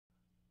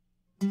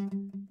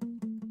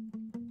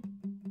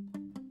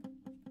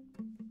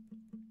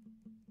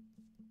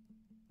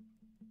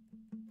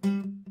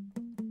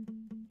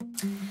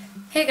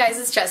Hey guys,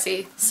 it's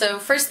Jessie. So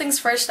first things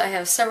first, I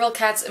have several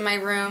cats in my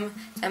room,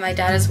 and my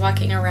dad is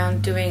walking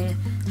around doing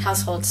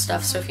household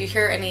stuff, so if you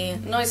hear any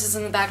noises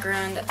in the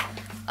background,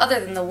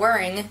 other than the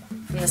whirring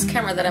from this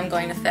camera that I'm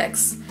going to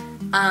fix,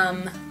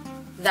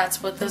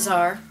 that's what those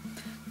are.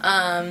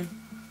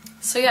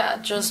 So yeah,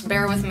 just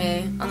bear with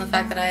me on the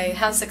fact that I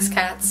have 6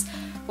 cats,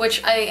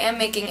 which I am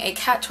making a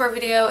cat tour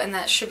video, and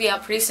that should be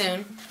out pretty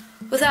soon.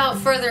 Without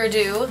further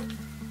ado,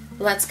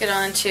 let's get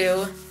on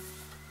to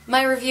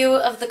my review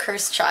of The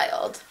Cursed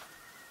Child.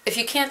 If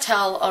you can't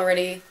tell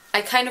already,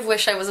 I kind of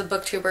wish I was a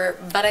booktuber,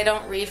 but I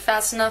don't read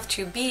fast enough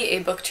to be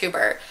a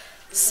booktuber,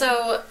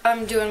 so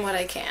I'm doing what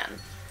I can.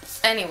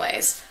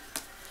 Anyways,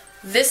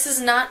 this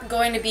is not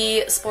going to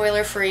be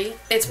spoiler-free.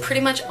 It's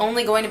pretty much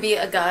only going to be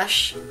a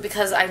gush,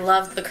 because I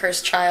loved The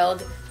Cursed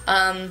Child.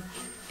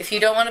 If you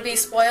don't want to be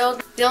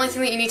spoiled, the only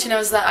thing that you need to know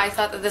is that I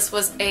thought that this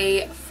was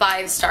a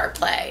 5-star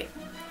play.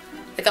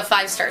 Like a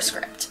 5-star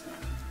script.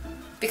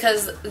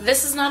 Because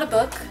this is not a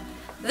book.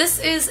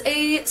 This is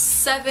a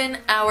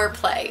 7-hour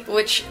play,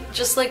 which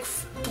just like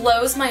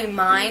blows my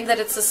mind that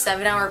it's a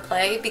 7-hour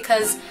play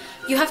because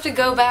you have to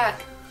go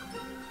back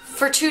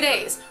for 2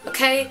 days,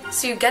 okay?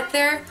 So you get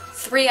there,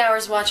 3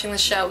 hours watching the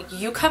show,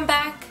 you come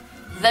back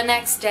the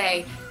next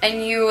day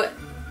and you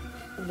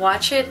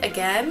watch it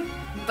again,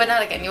 but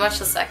not again, you watch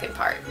the second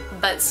part,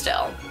 but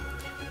still.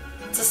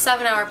 It's a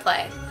 7-hour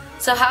play.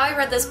 So how I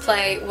read this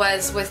play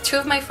was with 2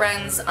 of my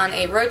friends on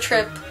a road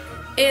trip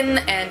in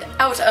and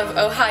out of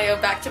Ohio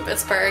back to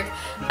Pittsburgh.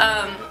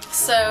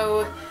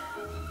 So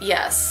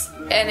yes,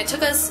 and it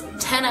took us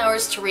 10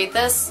 hours to read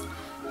this,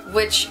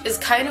 which is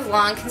kind of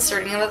long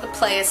considering that the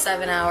play is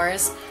 7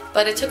 hours,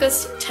 but it took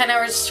us 10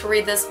 hours to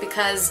read this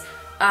because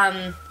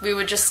we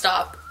would just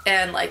stop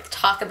and like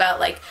talk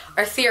about like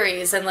our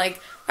theories and like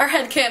our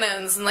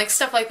headcanons and like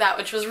stuff like that,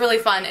 which was really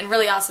fun and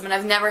really awesome, and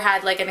I've never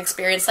had like an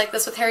experience like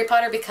this with Harry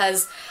Potter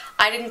because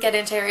I didn't get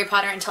into Harry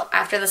Potter until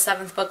after the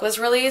 7th book was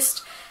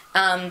released.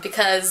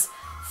 Because,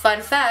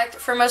 fun fact,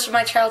 for most of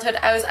my childhood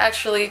I was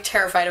actually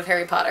terrified of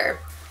Harry Potter.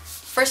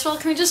 First of all,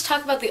 can we just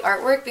talk about the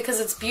artwork because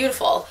it's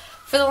beautiful.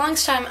 For the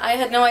longest time I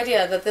had no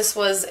idea that this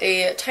was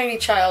a tiny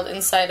child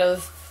inside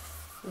of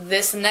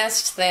this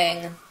nest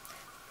thing,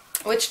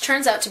 which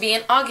turns out to be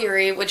an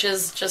augury, which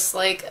is just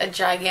like a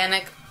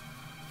gigantic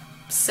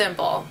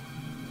symbol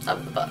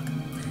of the book.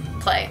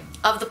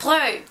 Of the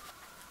play!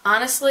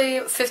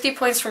 Honestly, 50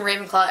 points from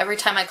Ravenclaw every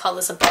time I call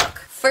this a book.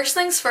 First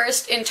things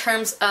first, in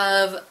terms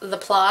of the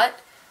plot,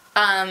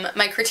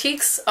 my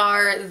critiques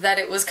are that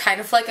it was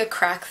kind of like a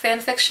crack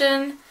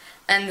fanfiction,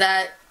 and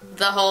that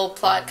the whole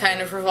plot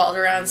kind of revolved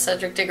around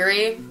Cedric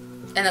Diggory,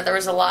 and that there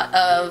was a lot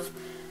of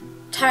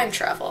time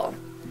travel.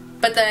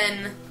 But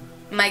then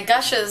my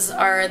gushes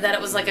are that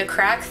it was like a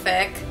crack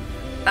fic,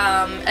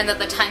 and that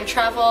the time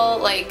travel,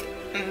 like,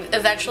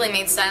 eventually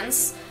made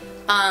sense.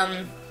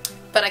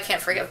 But I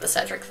can't forgive the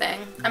Cedric thing.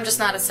 I'm just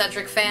not a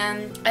Cedric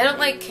fan. I don't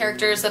like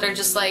characters that are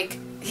just like,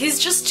 he's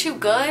just too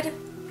good.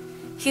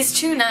 He's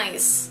too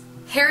nice.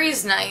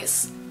 Harry's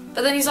nice,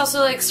 but then he's also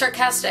like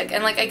sarcastic,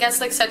 and like I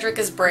guess like Cedric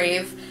is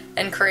brave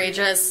and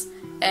courageous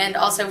and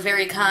also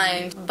very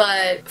kind,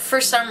 but for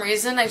some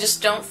reason I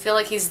just don't feel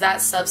like he's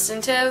that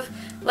substantive.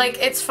 Like,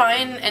 it's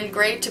fine and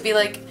great to be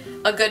like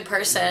a good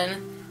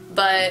person,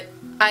 but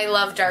I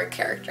love dark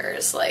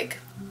characters. Like,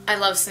 I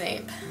love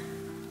Snape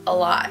a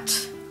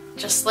lot.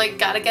 Just like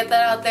gotta get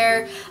that out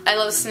there. I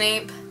love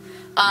Snape.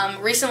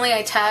 Recently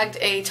I tagged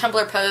a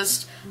Tumblr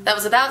post that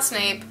was about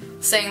Snape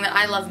saying that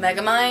I love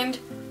Megamind,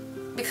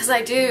 because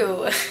I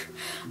do.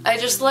 I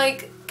just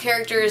like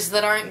characters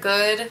that aren't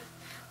good.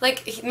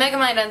 Like,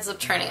 Megamind ends up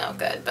turning out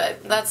good,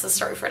 but that's a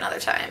story for another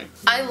time.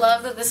 I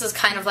love that this is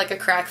kind of like a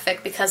crack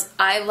fic because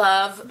I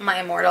love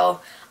My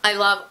Immortal. I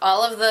love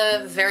all of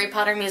the Harry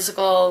Potter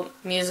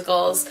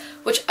musicals,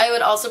 which I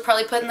would also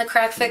probably put in the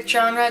crack fic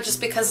genre just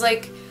because,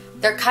 like,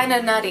 they're kind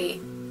of nutty.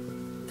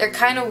 They're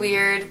kind of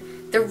weird.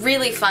 They're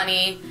really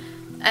funny.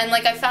 And,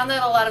 like, I found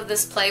that a lot of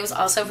this play was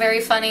also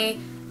very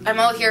funny. I'm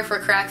all here for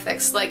crack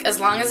fics. Like, as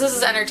long as this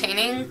is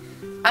entertaining,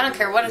 I don't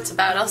care what it's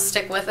about, I'll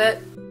stick with it.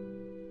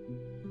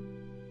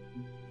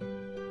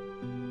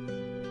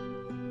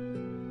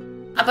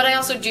 But I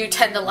also do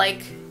tend to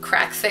like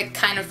crack fic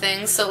kind of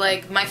things, so,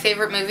 like, my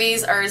favorite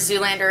movies are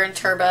Zoolander and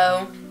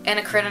Turbo.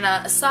 Anna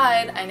Karenina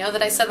aside, I know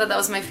that I said that that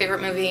was my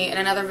favorite movie in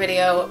another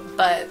video,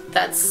 but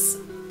that's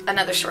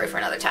another story for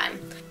another time.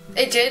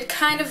 It did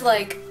kind of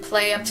like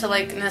play up to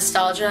like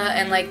nostalgia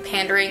and like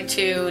pandering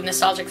to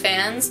nostalgic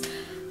fans,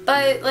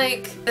 but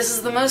like this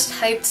is the most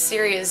hyped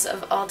series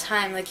of all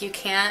time. Like, you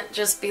can't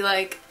just be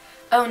like,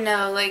 oh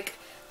no, like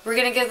we're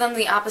gonna give them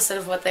the opposite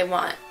of what they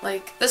want.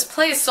 Like, this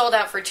play is sold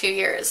out for 2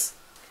 years.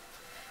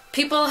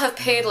 People have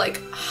paid like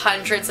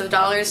hundreds of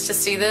dollars to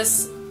see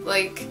this.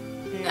 Like,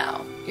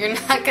 no. You're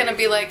not gonna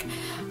be like,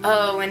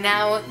 oh, and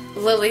now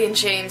Lily and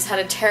James had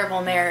a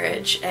terrible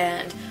marriage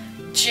and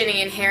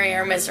Ginny and Harry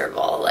are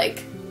miserable.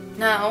 Like,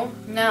 no,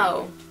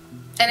 no.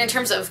 And in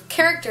terms of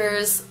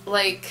characters,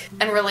 like,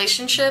 and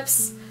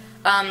relationships,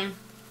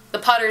 the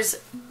Potters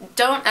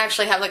don't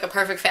actually have like a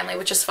perfect family,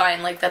 which is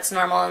fine, like that's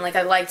normal, and like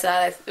I liked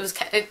that.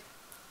 It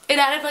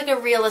added like a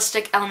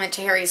realistic element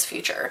to Harry's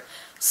future,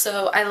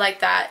 so I like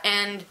that.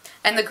 And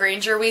the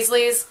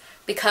Granger-Weasleys,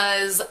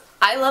 because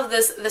I love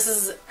this. This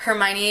is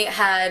Hermione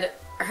had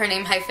her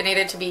name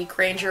hyphenated to be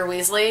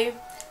Granger-Weasley,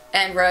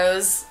 and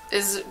Rose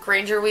is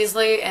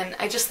Granger-Weasley, and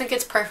I just think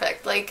it's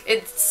perfect. Like,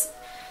 it's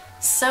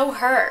so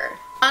her.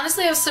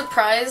 Honestly, I was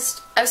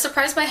surprised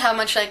by how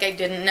much like I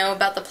didn't know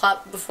about the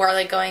plot before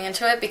like going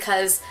into it,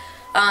 because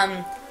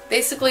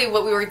basically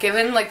what we were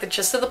given, like the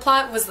gist of the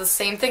plot, was the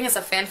same thing as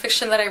a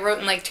fanfiction that I wrote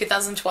in like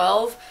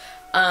 2012,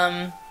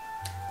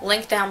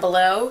 link down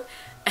below,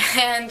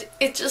 and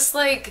it just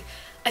like,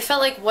 I felt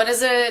like, what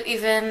is it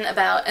even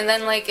about? And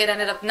then like it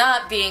ended up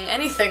not being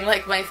anything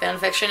like my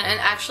fanfiction, and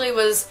actually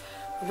was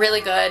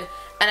really good,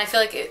 and I feel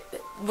like it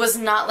was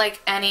not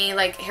like any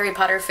like Harry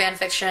Potter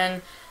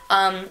fanfiction,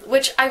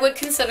 which I would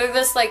consider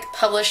this like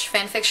published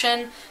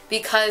fanfiction,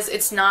 because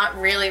it's not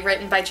really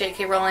written by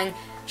J.K. Rowling.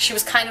 She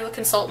was kind of a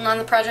consultant on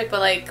the project, but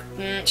like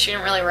she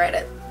didn't really write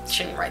it.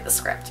 She didn't write the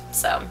script.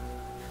 So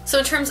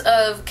in terms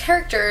of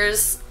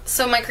characters,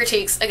 so my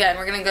critiques, again,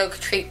 we're gonna go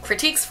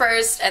critiques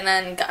first and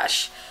then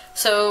gush.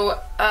 So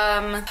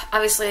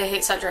obviously I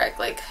hate Cedric.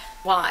 Like,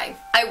 why?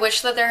 I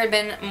wish that there had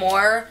been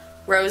more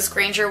Rose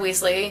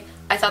Granger-Weasley.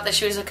 I thought that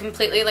she was a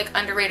completely like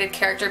underrated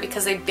character,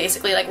 because they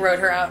basically like wrote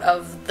her out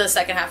of the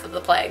second half of the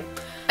play.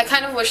 I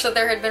kind of wish that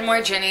there had been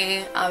more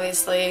Ginny,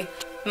 obviously.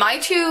 My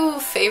two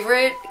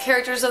favorite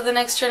characters of the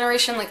next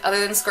generation, like other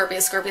than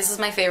Scorpius, Scorpius is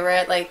my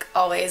favorite, like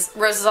always.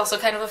 Rose is also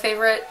kind of a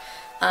favorite,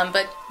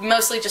 but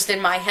mostly just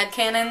in my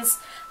headcanons.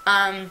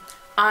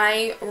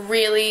 I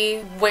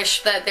really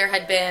wish that there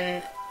had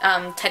been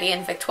Teddy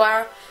and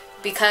Victoire,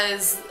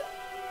 because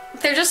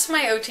they're just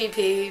my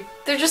OTP.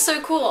 They're just so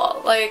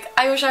cool. Like,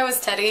 I wish I was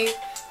Teddy.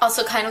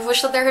 Also kind of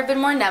wish that there had been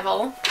more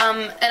Neville.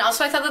 And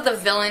also I thought that the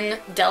villain,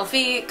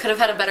 Delphi, could have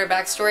had a better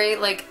backstory.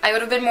 Like, I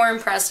would have been more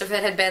impressed if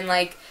it had been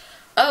like,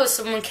 oh,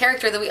 some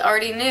character that we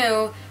already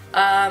knew,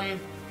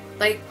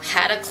 like,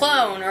 had a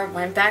clone, or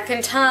went back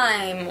in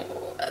time.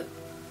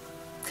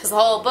 Because the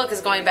whole book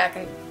is going back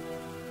in...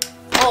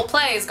 the whole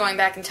play is going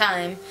back in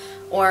time.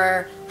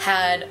 Or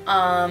had,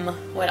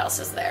 what else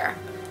is there?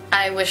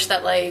 I wish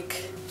that,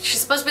 like... she's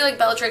supposed to be like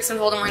Bellatrix and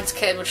Voldemort's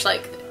kid, which,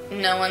 like,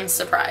 no one's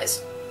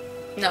surprised.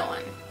 No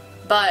one.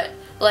 But,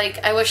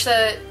 like, I wish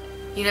that,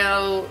 you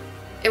know,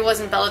 it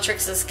wasn't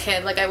Bellatrix's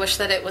kid. Like, I wish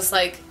that it was,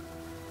 like,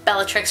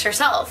 Bellatrix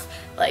herself.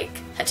 Like,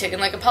 had taken,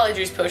 like, a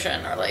Polyjuice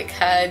potion, or, like,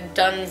 had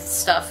done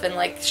stuff, and,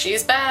 like,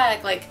 she's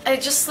back. Like, I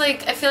just,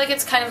 like, I feel like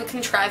it's kind of a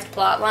contrived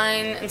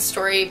plotline and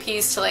story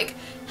piece to, like,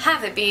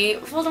 have it be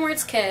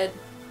Voldemort's kid.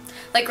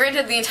 Like,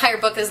 granted, the entire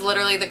book is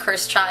literally the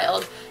cursed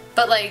child,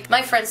 but, like,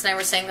 my friends and I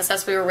were saying this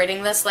as we were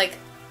reading this, like,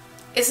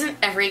 isn't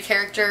every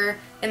character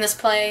in this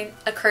play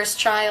a cursed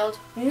child?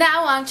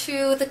 Now on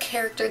to the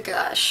character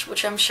gush,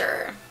 which I'm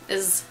sure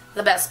is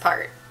the best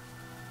part.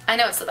 I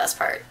know it's the best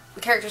part.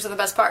 The characters are the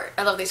best part.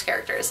 I love these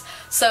characters.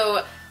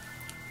 So,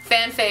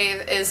 fan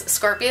fave is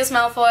Scorpius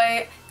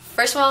Malfoy.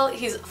 First of all,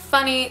 he's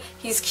funny,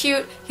 he's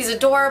cute, he's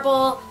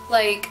adorable,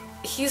 like,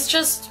 he's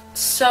just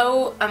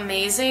so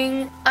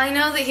amazing. I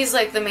know that he's,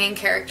 like, the main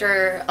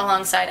character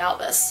alongside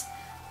Albus,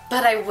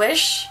 but I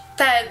wish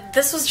that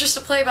this was just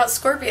a play about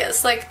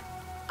Scorpius. Like,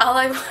 all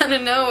I want to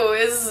know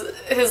is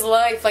his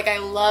life. Like, I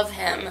love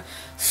him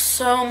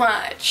so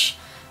much.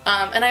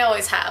 And I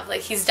always have.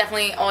 Like, he's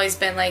definitely always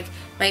been, like,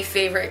 my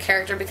favorite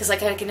character, because,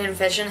 like, I can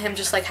envision him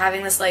just, like,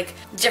 having this, like,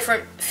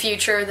 different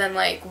future than,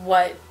 like,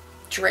 what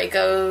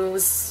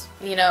Draco's,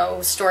 you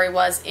know, story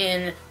was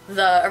in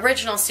the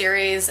original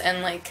series,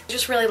 and, like, I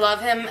just really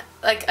love him.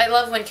 Like, I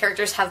love when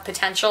characters have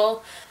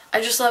potential.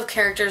 I just love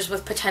characters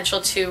with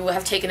potential to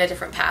have taken a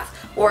different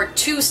path, or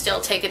to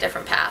still take a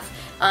different path.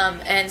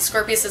 And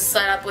Scorpius is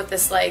set up with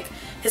this, like,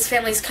 his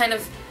family's kind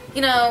of,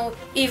 you know,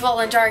 evil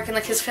and dark, and,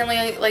 like, his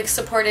family, like,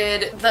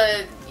 supported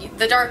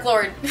the Dark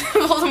Lord,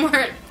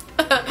 Voldemort.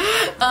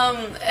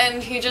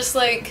 And he just,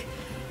 like,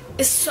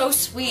 is so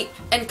sweet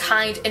and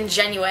kind and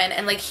genuine,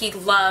 and, like, he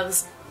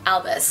loves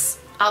Albus.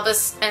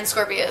 Albus and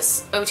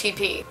Scorpius,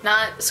 OTP.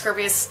 Not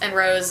Scorpius and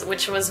Rose,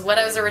 which was what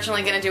I was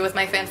originally going to do with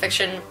my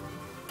fanfiction,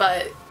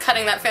 but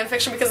cutting that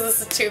fanfiction because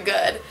this is too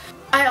good.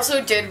 I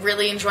also did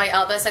really enjoy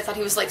Albus. I thought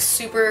he was, like,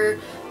 super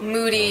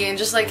moody and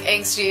just, like,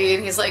 angsty,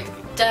 and he's like,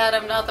 Dad,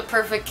 I'm not the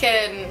perfect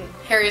kid, and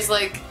Harry's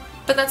like,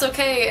 but that's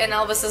okay, and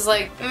Albus is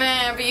like,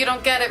 meh, but you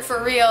don't get it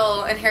for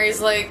real, and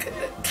Harry's like,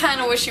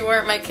 kinda wish you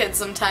weren't my kid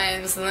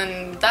sometimes, and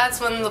then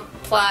that's when the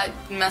plot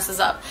messes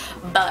up.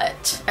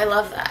 But I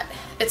love that.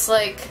 It's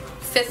like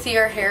 5th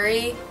year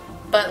Harry,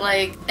 but,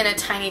 like, in a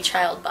tiny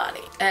child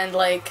body, and,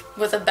 like,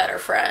 with a better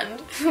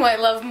friend who I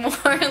love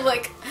more.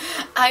 Like,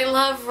 I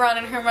love Ron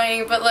and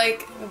Hermione, but,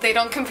 like, they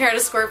don't compare to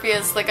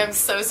Scorpius. Like, I'm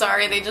so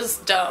sorry, they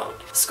just don't.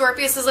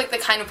 Scorpius is, like, the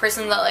kind of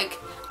person that, like,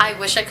 I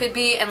wish I could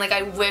be, and, like,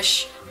 I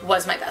wish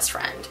was my best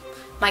friend.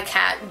 My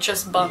cat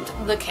just bumped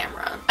the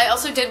camera. I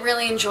also did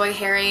really enjoy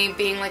Harry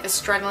being, like, a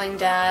struggling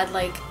dad.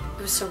 Like,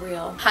 it was so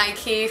real.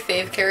 High-key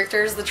fave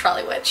characters, the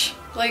Trolley Witch.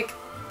 Like,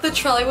 The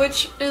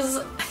Trolleywitch is,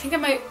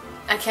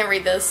 I can't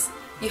read this.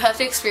 You have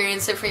to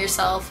experience it for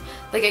yourself.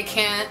 Like, I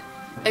can't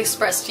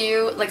express to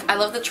you, like, I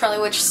love the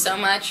Trolleywitch so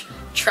much.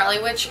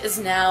 Trolleywitch is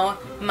now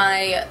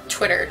my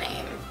Twitter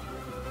name.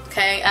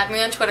 Okay, add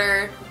me on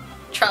Twitter,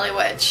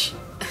 Trolleywitch.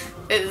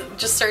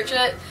 Just search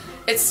it.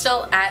 It's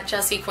still at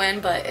Jessie Quinn,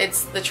 but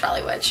it's the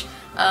Trolleywitch.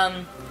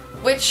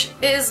 Which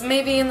is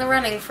maybe in the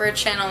running for a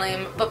channel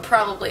name, but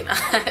probably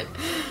not.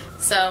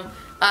 So,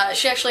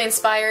 she actually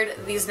inspired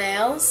these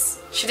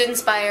nails. She did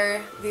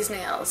inspire these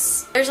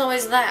nails. There's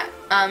always that.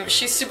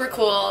 She's super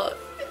cool.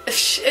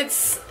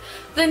 It's...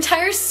 The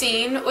entire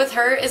scene with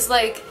her is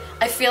like,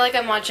 I feel like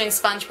I'm watching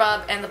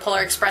SpongeBob and the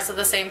Polar Express at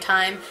the same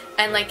time,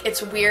 and like,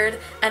 it's weird,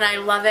 and I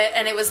love it,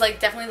 and it was like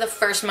definitely the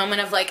first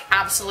moment of like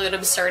absolute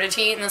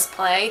absurdity in this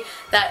play,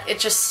 that it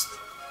just,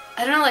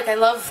 I don't know, like I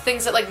love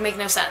things that like make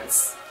no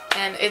sense,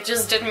 and it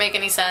just didn't make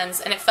any sense,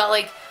 and it felt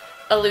like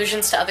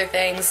allusions to other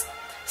things.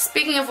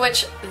 Speaking of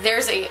which,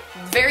 there's a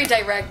very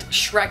direct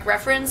Shrek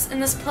reference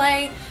in this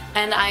play,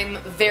 and I'm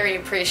very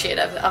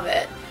appreciative of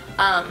it.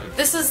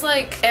 This is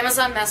like,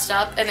 Amazon messed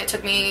up and it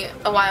took me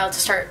a while to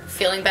start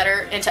feeling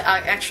better and to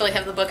actually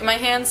have the book in my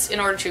hands in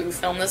order to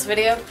film this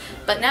video.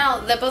 But now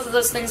that both of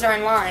those things are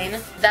in line,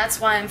 that's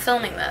why I'm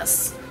filming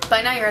this.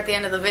 By now you're at the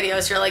end of the video,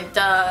 so you're like,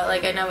 duh,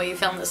 like I know why you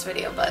filmed this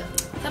video, but I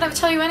thought I would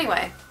tell you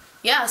anyway.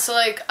 Yeah, so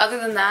like, other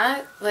than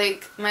that,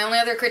 like, my only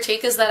other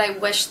critique is that I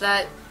wish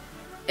that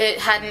it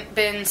hadn't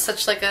been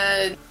such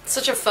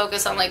a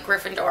focus on like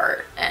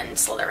Gryffindor and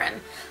Slytherin.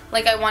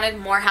 Like, I wanted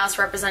more house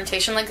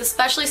representation, like,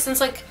 especially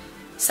since like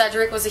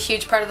Cedric was a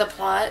huge part of the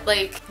plot.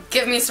 Like,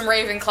 give me some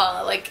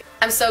Ravenclaw. Like,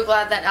 I'm so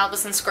glad that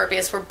Albus and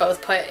Scorpius were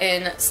both put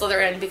in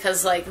Slytherin,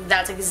 because like,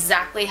 that's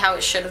exactly how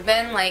it should have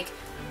been. Like,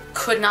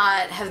 could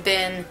not have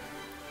been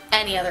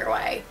any other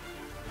way.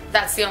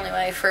 That's the only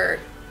way for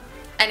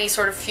any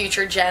sort of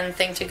future gen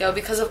thing to go,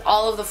 because of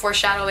all of the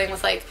foreshadowing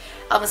with like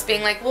Albus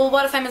being like, well,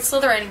 what if I'm in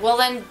Slytherin? Well,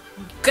 then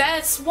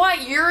guess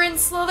what? You're in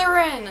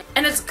Slytherin!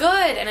 And it's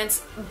good, and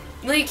it's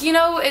like, you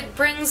know, it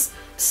brings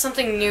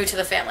something new to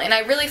the family, and I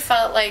really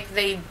felt like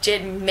they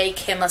did make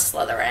him a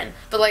Slytherin,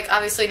 but like,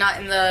 obviously not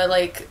in the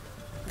like,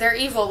 their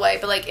evil way,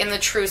 but like in the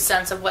true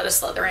sense of what a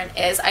Slytherin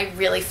is. I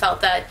really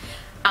felt that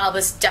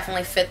Albus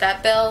definitely fit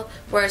that bill,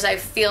 whereas I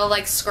feel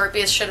like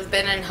Scorpius should have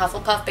been in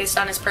Hufflepuff based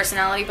on his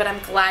personality, but I'm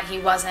glad he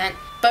wasn't.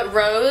 But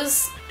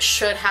Rose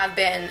should have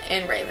been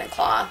in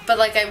Ravenclaw, but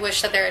like, I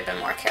wish that there had been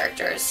more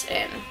characters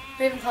in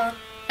Ravenclaw.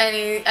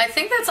 And I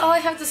think that's all I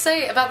have to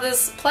say about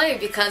this play,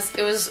 because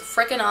it was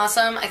freaking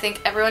awesome. I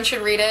think everyone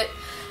should read it.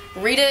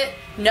 Read it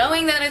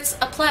knowing that it's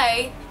a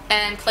play,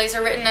 and plays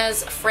are written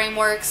as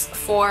frameworks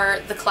for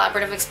the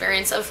collaborative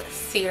experience of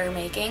theater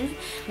making.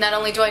 Not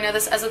only do I know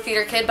this as a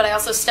theater kid, but I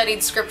also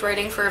studied script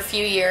writing for a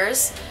few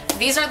years.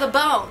 These are the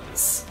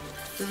bones.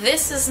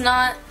 This is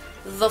not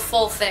the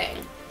full thing.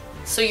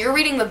 So you're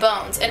reading the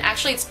bones, and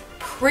actually it's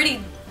pretty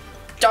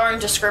darn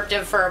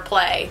descriptive for a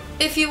play.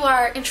 If you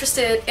are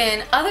interested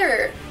in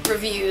other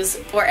reviews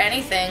or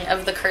anything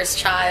of The Cursed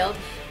Child,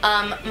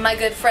 my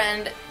good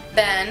friend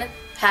Ben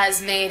has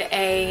made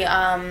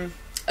a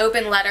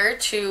open letter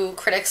to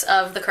critics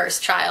of The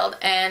Cursed Child,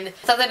 and I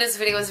thought that his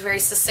video was very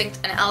succinct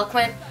and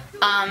eloquent,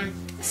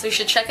 so you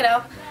should check it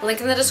out. Link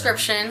in the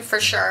description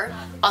for sure.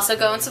 Also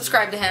go and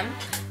subscribe to him.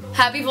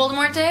 Happy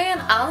Voldemort Day,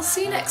 and I'll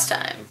see you next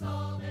time.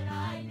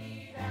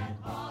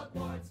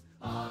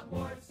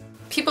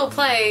 People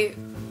play...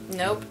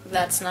 Nope,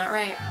 that's not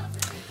right.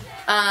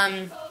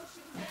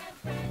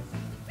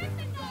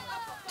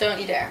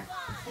 Don't you dare.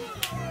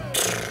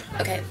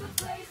 Okay.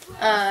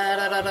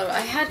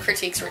 I had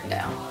critiques written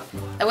down.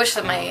 I wish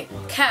that my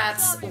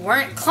cats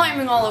weren't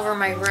climbing all over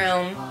my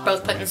room,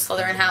 both put in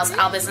Slytherin house,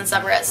 Albus and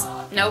Severus.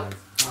 Nope.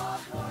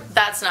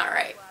 That's not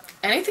right.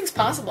 Anything's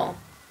possible.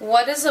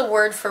 What is a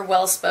word for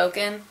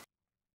well-spoken?